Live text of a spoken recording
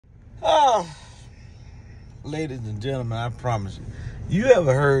Oh, ladies and gentlemen, I promise you. You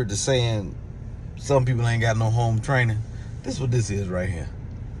ever heard the saying, some people ain't got no home training? This is what this is right here.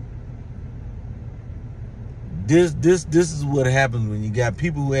 This is what happens when you got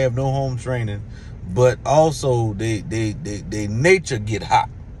people who have no home training, but also they nature get hot.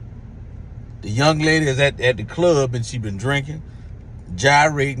 The young lady is at the club and she been drinking,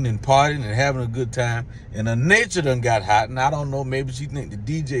 gyrating and partying and having a good time, and her nature done got hot, and I don't know, maybe she think the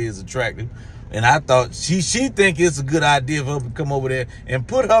DJ is attractive, and I thought she think it's a good idea for her to come over there and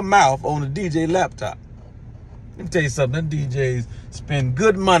put her mouth on the DJ laptop. Let me tell you something, them DJs spend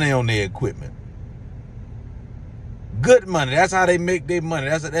good money on their equipment. Good money. That's how they make their money.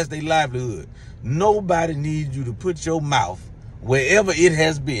 That's their livelihood. Nobody needs you to put your mouth wherever it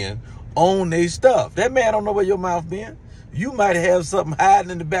has been on their stuff. That man don't know where your mouth been. You might have something hiding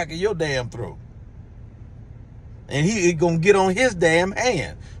in the back of your damn throat. And he gonna get on his damn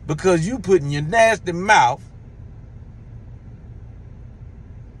hand because you putting your nasty mouth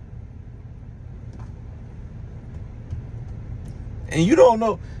and you don't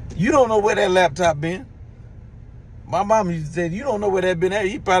know where that laptop been. My mom used to say, you don't know where that been at.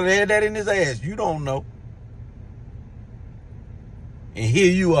 He probably had that in his ass. You don't know. And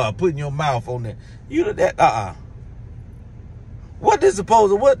here you are putting your mouth on that. What this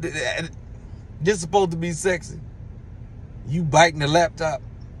supposed to be sexy? You biting the laptop?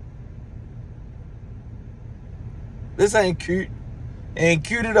 This ain't cute. Ain't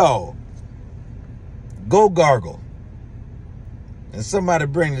cute at all. Go gargle. And somebody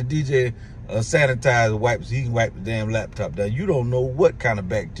bring the DJ sanitizer wipes. He can wipe the damn laptop down. You don't know what kind of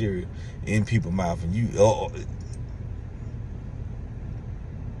bacteria in people's mouth, and